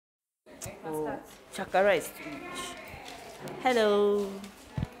Oh, Chakara is too much. Hello,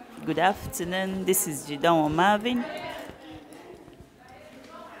 good afternoon. This is Jidawon Marvin.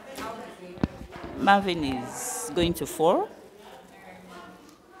 Marvin is going to 4, What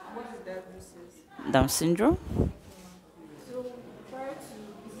is diagnosis? Down syndrome. So prior to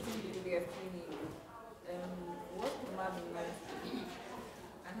visiting the DBF clinic, what could Marvin like to do?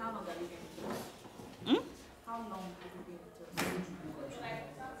 And how long have you been with us? Hmm? How long have you been with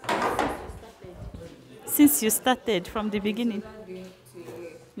us? Since you started from the beginning. So that day to a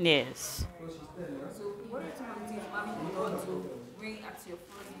year. Yes. So what are some of the things Marvin could go to when at your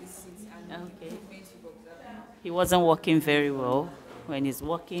first visit and the Okay. improvements you've observed? He wasn't working very well. When he's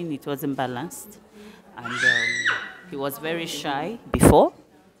working, it wasn't balanced. And he was very shy before.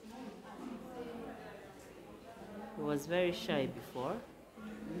 He was very shy before.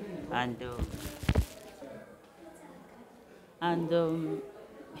 And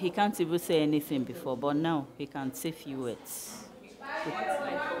he can't even say anything before, but now he can say few words.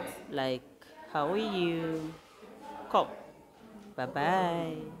 Like, how are you? Come. Bye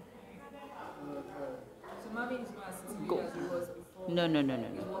bye. So Marvin is not as timid Go. as he was before. No, no, no, no,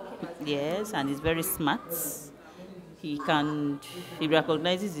 He's no. working as Yes, and he's very smart. He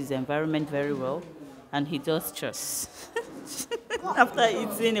recognizes his environment very well, and he does chores. After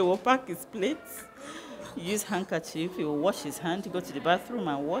eating, he will pack his plates, use handkerchief, he will wash his hand, go to the bathroom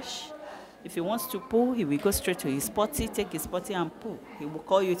and wash. If he wants to poo, he will go straight to his potty, take his potty and poo. He will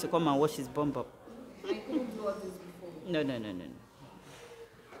call you to come and wash his bum up. I couldn't do all this before. No, no, no, no, no.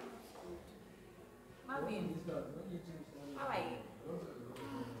 Marvin, how are you?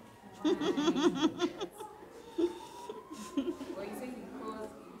 But you say because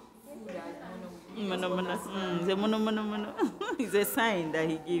food has Mono, mono. It's a mono, mono, mono. It's a sign that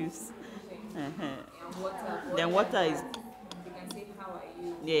he gives. Uh-huh. and water. Then water is, They can say how are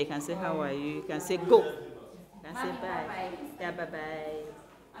you? yeah, you can say how are you, you can say go. You can say bye. Bye. Yeah, bye bye.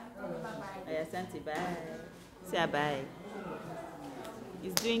 Bye-bye. Yeah, Santi, bye. Say bye.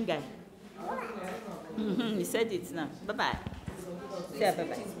 He's doing guy. He said it now. Bye bye. Say bye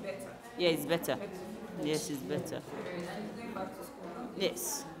bye. It's better. Yeah, it's better. Yes, it's better. And he's going back to school now.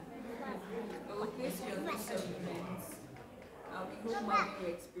 Yes. But with this your new supplements, we hope Marvin will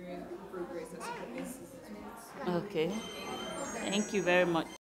experience good progress as he progresses. Okay. Thank you very much.